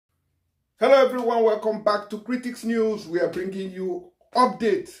Hello everyone, welcome back to Critics News. We are bringing you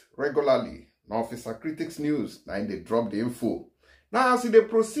updates regularly. Now, Officer Critics News, now they drop the info. Now, as they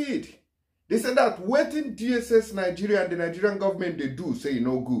proceed, they say that waiting DSS Nigeria and the Nigerian government they do say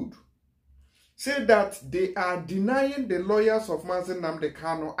no good. Say that they are denying the lawyers of Mazi Nnamdi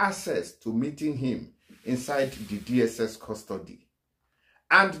Kanu access to meeting him inside the DSS custody.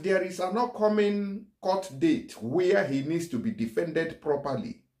 And there is an upcoming court date where he needs to be defended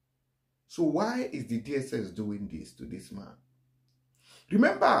properly. So why is the DSS doing this to this man?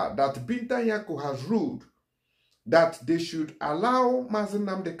 Remember that Binta Nyako has ruled that they should allow Mazi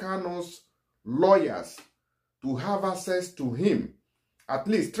Nnamdi Kanu's lawyers to have access to him at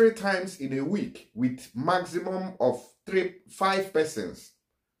least 3 times in a week with maximum of 5 persons.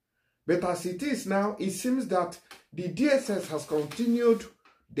 But as it is now, it seems that the DSS has continued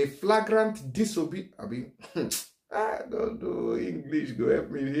the flagrant disobedience. I don't know English, go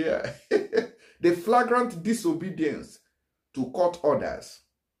help me here. The flagrant disobedience to court orders.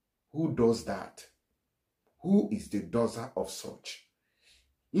 Who does that? Who is the doer of such?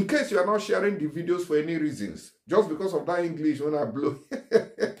 In case you are not sharing the videos for any reasons, just because of that English when I blow.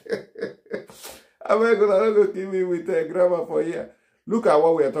 I'm not going to give me with a grammar for here. Look at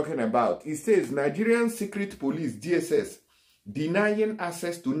what we are talking about. It says Nigerian Secret Police, DSS, denying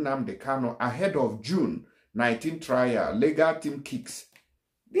access to Nnamdi Kanu ahead of June 19 trial, legal team kicks.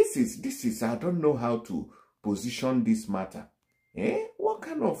 This is, I don't know how to position this matter. What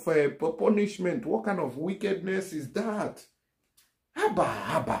kind of punishment, what kind of wickedness is that?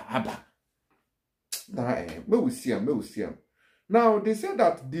 Haba. May we see him. Now, they say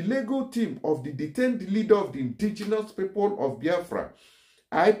that the legal team of the detained leader of the indigenous people of Biafra,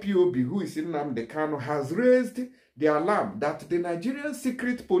 IPOB, who is Nnamdi Kanu, has raised the alarm that the Nigerian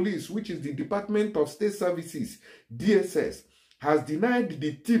Secret Police, which is the Department of State Services, DSS, has denied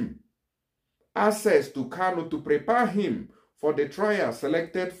the team access to Kanu to prepare him for the trial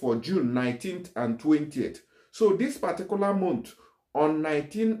selected for June 19th and 20th. So this particular month, on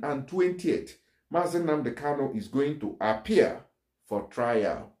 19th and 20th, Mazi Nnamdi Kanu is going to appear for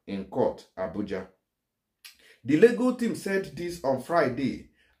trial in court, Abuja. The legal team said this on Friday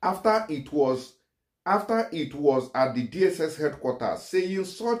after it was at the DSS headquarters, saying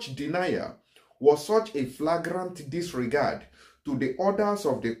such denial was such a flagrant disregard to the orders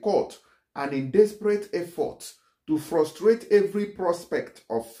of the court and in desperate efforts to frustrate every prospect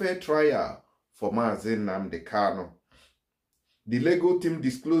of fair trial for Mazi Nnamdi Kanu. The legal team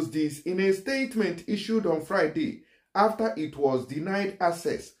disclosed this in a statement issued on Friday after it was denied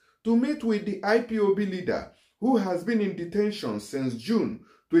access to meet with the IPOB leader who has been in detention since June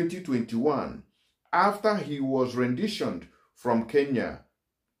 2021 after he was renditioned from Kenya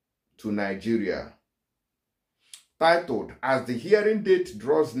to Nigeria. Titled, As the hearing date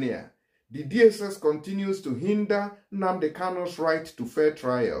draws near, the DSS continues to hinder Nnamdi Kanu's right to fair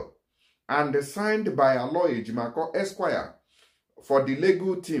trial, and signed by a lawyer, Jimako Esquire, for the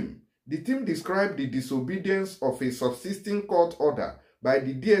legal team. The team described the disobedience of a subsisting court order by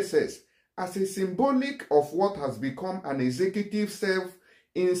the DSS as a symbolic of what has become an executive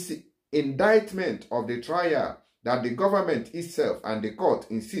self-indictment of the trial that the government itself and the court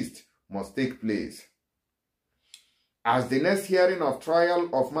insist must take place. As the next hearing of trial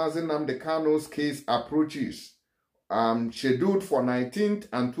of Mazi Nnamdi Kanu's case approaches, scheduled for 19th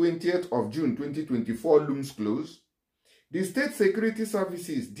and 20th of June 2024 looms close, the State Security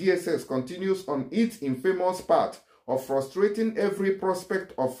Services, DSS, continues on its infamous path of frustrating every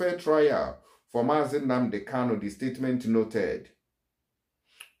prospect of fair trial for Mazi Nnamdi Kanu, the statement noted.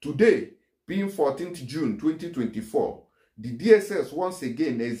 Today, being 14th June 2024, the DSS once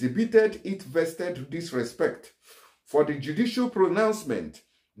again exhibited its vested disrespect for the judicial pronouncement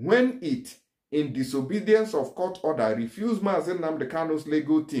when it, in disobedience of court order, refused Mazi Nnamdi Kanu's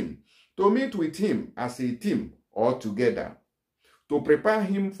legal team to meet with him as a team or together to prepare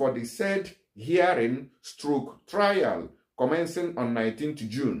him for the said hearing/trial commencing on 19th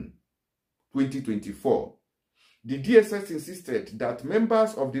June 2024. The DSS insisted that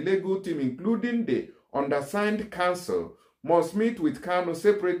members of the legal team, including the undersigned counsel, must meet with Kanu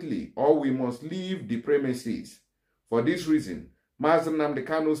separately or we must leave the premises. For this reason, Mazi Nnamdi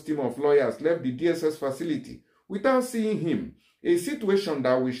Kanu's team of lawyers left the DSS facility without seeing him, a situation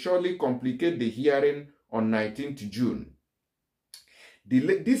that will surely complicate the hearing on 19th June.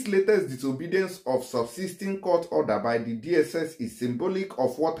 This latest disobedience of subsisting court order by the DSS is symbolic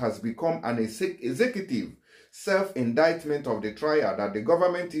of what has become an executive self-indictment of the trial that the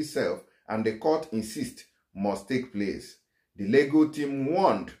government itself and the court insist must take place. The legal team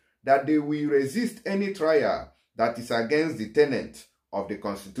warned that they will resist any trial that is against the tenet of the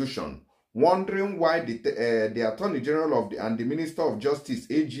Constitution wondering why the Attorney General and the Minister of Justice,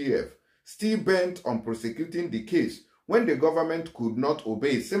 AGF, still bent on prosecuting the case when the government could not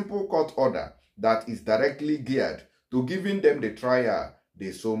obey a simple court order that is directly geared to giving them the trial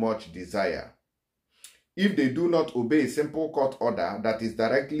they so much desire. If they do not obey a simple court order that is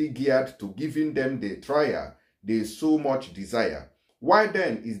directly geared to giving them the trial they so much desire, why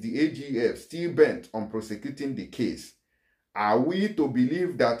then is the AGF still bent on prosecuting the case? Are we to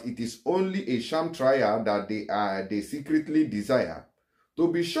believe that it is only a sham trial that they secretly desire?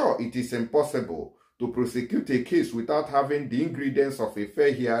 To be sure, it is impossible to prosecute a case without having the ingredients of a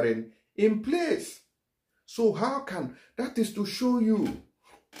fair hearing in place. So how can, that is to show you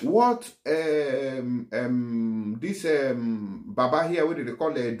what this Baba here, what do they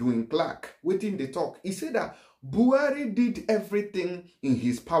call it, doing Clark, waiting the talk. He said that Buhari did everything in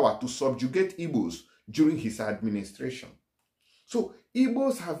his power to subjugate Igbos during his administration. So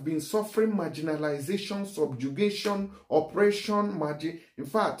Igbos have been suffering marginalization, subjugation, oppression, in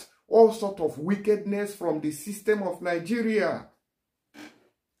fact, all sorts of wickedness from the system of Nigeria.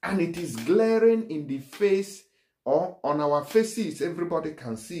 And it is glaring in the face or on our faces. Everybody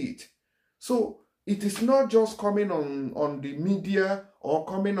can see it. So it is not just coming on the media or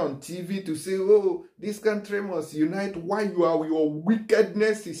coming on TV to say, oh, this country must unite. Why your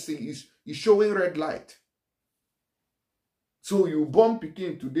wickedness is showing red light. So you born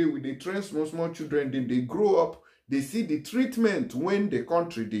Peking today with the train small children, then they grow up, they see the treatment when the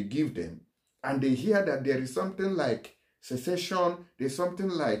country they give them, and they hear that there is something like secession, there's something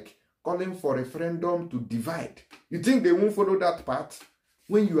like calling for referendum to divide. You think they won't follow that path?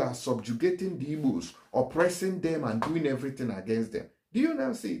 When you are subjugating the Igbos, oppressing them and doing everything against them. Do you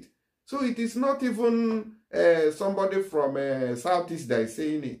now see it? So it is not even somebody from Southeast that is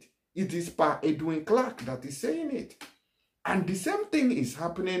saying it. It is Pa Edwin Clark that is saying it. And the same thing is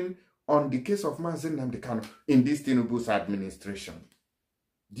happening on the case of Mazi Nnamdi Kanu in this Tinubu's administration.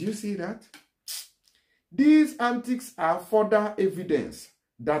 Do you see that? These antics are further evidence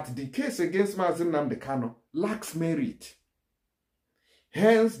that the case against Mazi Nnamdi Kanu lacks merit.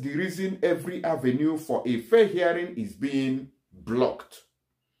 Hence the reason every avenue for a fair hearing is being blocked.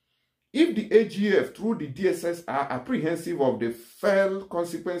 If the AGF through the DSS are apprehensive of the fell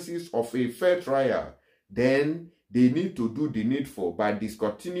consequences of a fair trial, then they need to do the needful by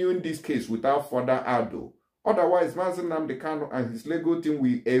discontinuing this case without further ado. Otherwise, Mazi Nnamdi Kanu and his legal team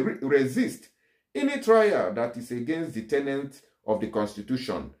will resist any trial that is against the tenets of the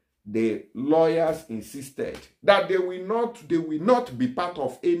Constitution. The lawyers insisted that they will not be part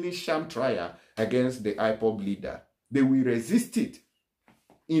of any sham trial against the IPOB leader. They will resist it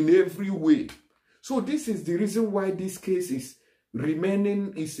in every way. So this is the reason why this case is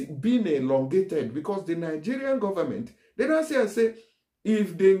being elongated, because the Nigerian government, they don't say,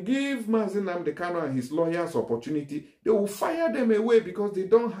 if they give Mazi Nnamdi Kanu and his lawyers opportunity, they will fire them away because they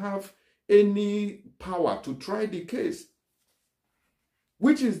don't have any power to try the case.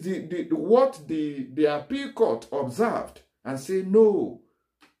 Which is what the appeal court observed and say, no,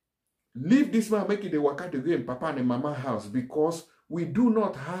 leave this man, make it the waka to go in Papa and Mama house, because we do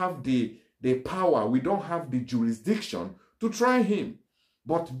not have the power, we don't have the jurisdiction to try him.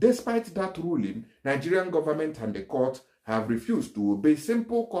 But despite that ruling, Nigerian government and the court have refused to obey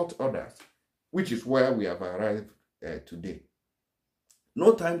simple court orders, which is where we have arrived today.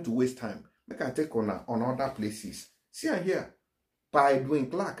 No time to waste time. Make I take on other places. See here, by Edwin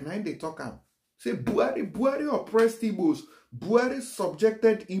Clark, now they talk am. Say Buhari oppressed Igbos. Buhari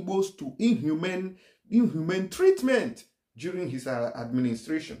subjected Igbos to inhuman treatment during his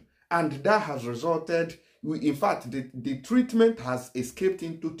administration. And that has resulted, in fact, the treatment has escaped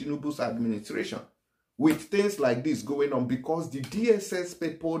into Tinubu's administration with things like this going on, because the DSS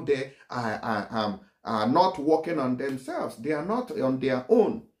people there are not working on themselves. They are not on their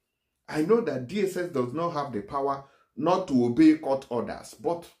own. I know that DSS does not have the power not to obey court orders,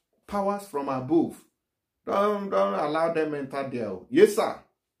 but powers from above. Don't allow them enter there. Yes, sir.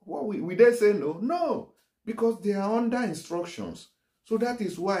 What we they say no? No, because they are under instructions. So that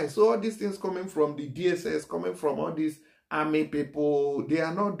is why. So all these things coming from the DSS, coming from all these army people, they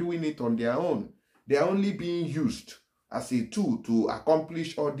are not doing it on their own. They are only being used as a tool to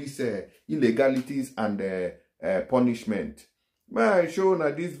accomplish all these illegalities and punishment. May I show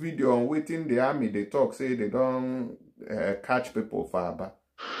now this video on waiting the army, they talk, say they don't catch people for Aba.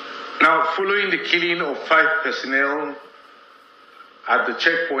 Now, following the killing of 5 personnel at the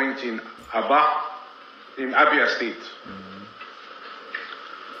checkpoint in Aba, in Abia State,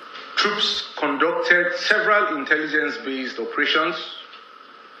 troops conducted several intelligence-based operations,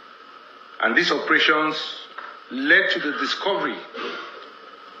 and these operations led to the discovery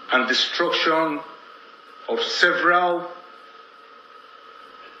and destruction of several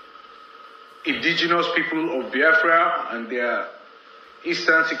indigenous people of Biafra and their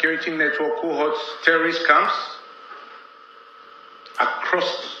Eastern Security Network cohorts terrorist camps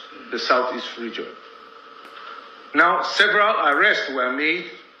across the Southeast region. Now, several arrests were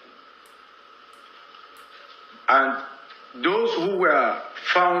made, and those who were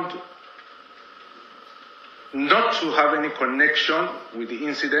found not to have any connection with the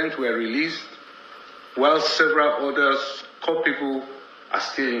incident were released, while several others, culpable, are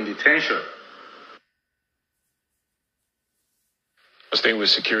still in detention. Staying with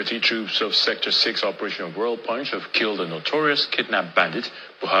security, troops of Sector 6 Operation of Royal Punch have killed a notorious kidnapped bandit,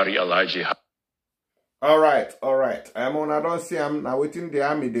 Buhari Alhaji. All right. I don't see I'm now waiting the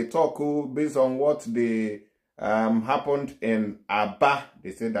army. They talk based on what they happened in Aba.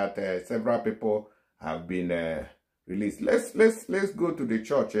 They say that several people have been released. Let's go to the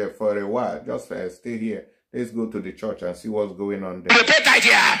church for a while. Just stay here. Let's go to the church and see what's going on there. They pay tithe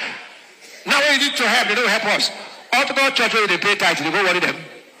here. Now when you need to help, they don't help us. Orthodox church where they pay tithe, they go worry them.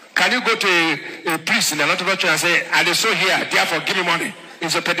 Can you go to a priest in the Orthodox church and say, "I they so here, therefore give me money"?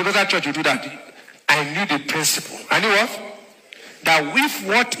 It's a Pentecostal church you do that. I knew the principle. I knew what? That if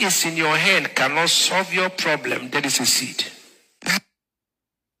what is in your hand cannot solve your problem, then it's a seed.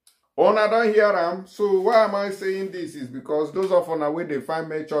 Oh, I don't hear them. So why am I saying this? Is because those of on way they find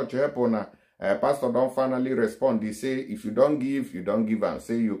my church help on pastor don't finally respond. They say if you don't give, and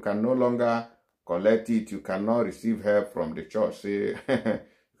say you can no longer collect it, you cannot receive help from the church. Say you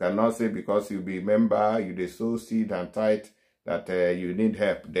cannot say because you be member, you dey sow seed and tithe that you need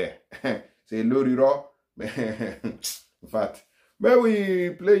help there. Say Loriro. In fact, may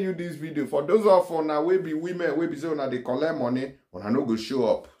we play you this video for those of on we be women, we be say on they collect money, on no go show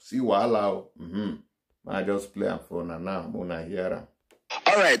up. See what allow. I just play for now. Una hear them.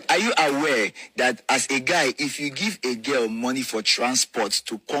 All right, are you aware that as a guy, if you give a girl money for transport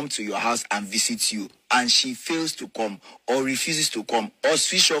to come to your house and visit you, and she fails to come, or refuses to come, or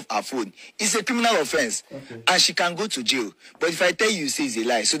switch off her phone, it's a criminal offense, and she can go to jail. But if I tell you, say it's a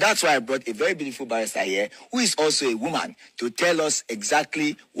lie. So that's why I brought a very beautiful barrister here, who is also a woman, to tell us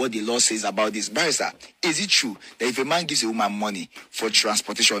exactly what the law says about this. Barrister, is it true that if a man gives a woman money for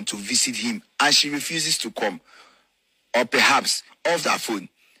transportation to visit him, and she refuses to come, or perhaps off that phone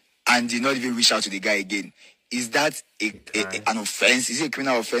and did not even reach out to the guy again, is that an offense? Is it a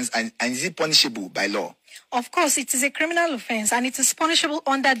criminal offense? And is it punishable by law? Of course, it is a criminal offense and it is punishable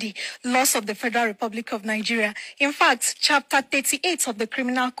under the laws of the Federal Republic of Nigeria. In fact, Chapter 38 of the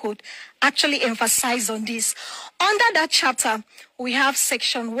Criminal Code actually emphasizes on this. Under that chapter, we have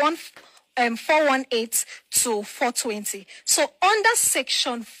Section 418 to 420. So under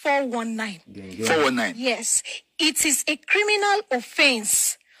Section 419. 419. Yes. It is a criminal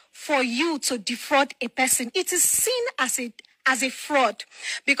offense for you to defraud a person. It is seen as a fraud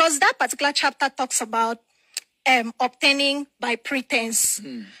because that particular chapter talks about obtaining by pretense,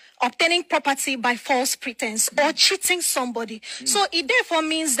 obtaining property by false pretense, or cheating somebody. So it therefore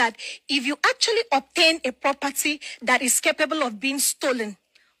means that if you actually obtain a property that is capable of being stolen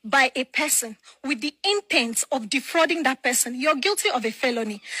by a person with the intent of defrauding that person, you're guilty of a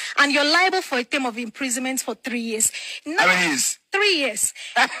felony and you're liable for a term of imprisonment for 3 years. Now, How many years? 3 years.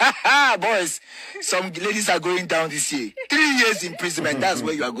 Boys, some ladies are going down this year. 3 years imprisonment, that's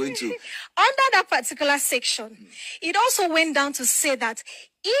where you are going to. Under that particular section, it also went down to say that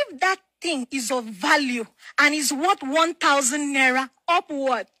if that thing is of value and is worth 1,000 naira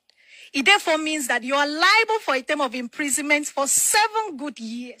upward, it therefore means that you are liable for a term of imprisonment for 7 good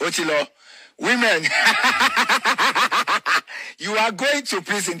years. Otilo, women, you are going to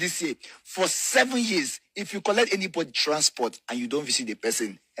prison this year for 7 years if you collect anybody transport and you don't visit the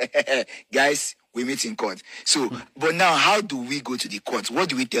person. Guys, we meet in court. So, but now, how do we go to the court? What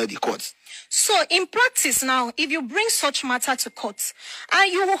do we tell the court? So, in practice now, if you bring such matter to court,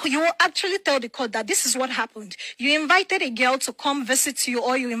 and you will actually tell the court that this is what happened. You invited a girl to come visit you,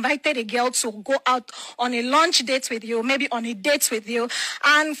 or you invited a girl to go out on a lunch date with you, maybe on a date with you,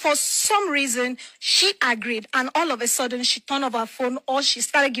 and for some reason, she agreed, and all of a sudden, she turned off her phone, or she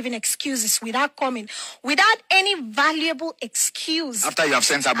started giving excuses without coming, without any valuable excuse. After you have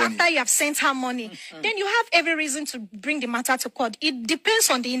sent her money. After you have sent her money, then you have every reason to bring the matter to court. It depends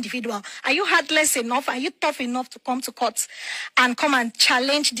on the individual. Are you heartless enough? Are you tough enough to come to court and come and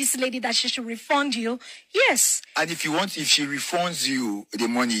challenge this lady that she should refund you? Yes. And if she refunds you the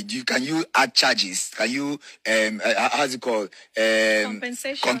money, can you add charges? Can you, how's it called?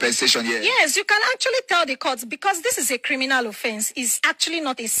 Compensation. Compensation, yeah. Yes, you can actually tell the courts because this is a criminal offense. It's actually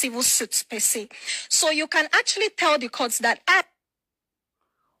not a civil suit per se. So you can actually tell the courts that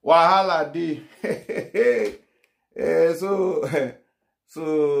Wahala di.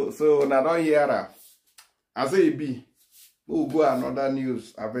 So na don't hear her. I say it be. We'll go another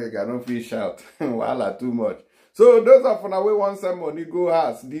news. I beg, I don't feel shout. Wahala too much. So those of una wey want send money go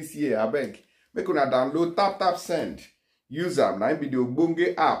house this year, I beg. Make una download tap send. Use am. Now be the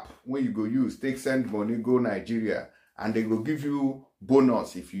Ogbonge app where you go use. Take send money go Nigeria. And they will give you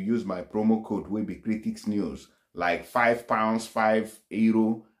bonus if you use my promo code will be Critics News. Like £5,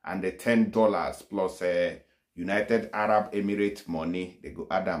 €5, and the $10 plus United Arab Emirates money. They go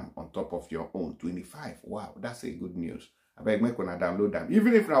add them on top of your own 25. Wow, that's a good news. I beg make una download them.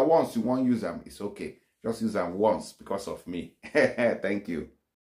 Even if now once you won't use them, it's okay. Just use them once because of me. Thank you.